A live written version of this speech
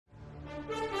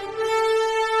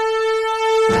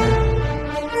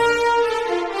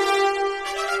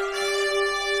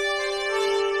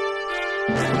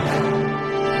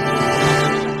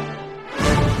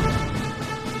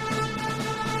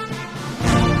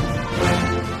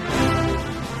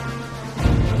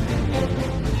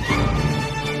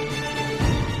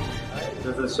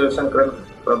Sivasankaran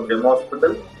from Demo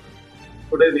Hospital.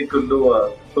 Today we could do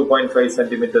a 2.5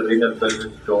 centimeter renal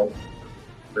pelvic stone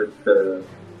with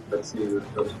let's see,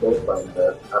 scope and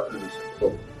Apple Vision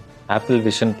Pro. Apple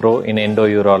Vision Pro in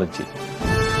Endourology.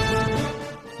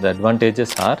 The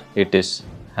advantages are it is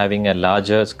having a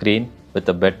larger screen with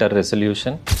a better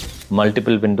resolution,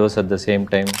 multiple windows at the same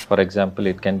time. For example,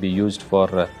 it can be used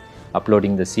for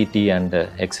uploading the CT and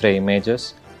X-ray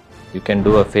images. You can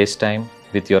do a FaceTime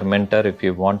with your mentor if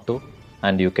you want to,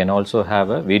 and you can also have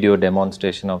a video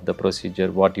demonstration of the procedure,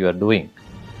 what you are doing.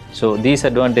 So these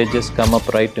advantages come up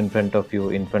right in front of you,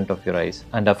 in front of your eyes.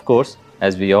 And of course,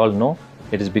 as we all know,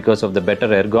 it is because of the better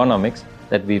ergonomics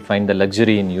that we find the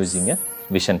luxury in using a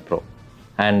Vision Pro.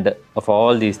 And of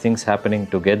all these things happening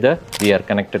together, we are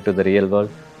connected to the real world.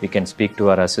 We can speak to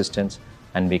our assistants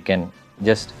and we can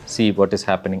just see what is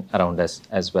happening around us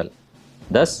as well.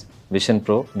 Thus, Vision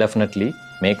Pro definitely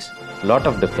makes a lot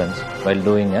of difference while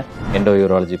doing an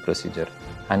endourology procedure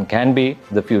and can be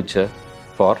the future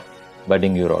for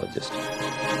budding urologists.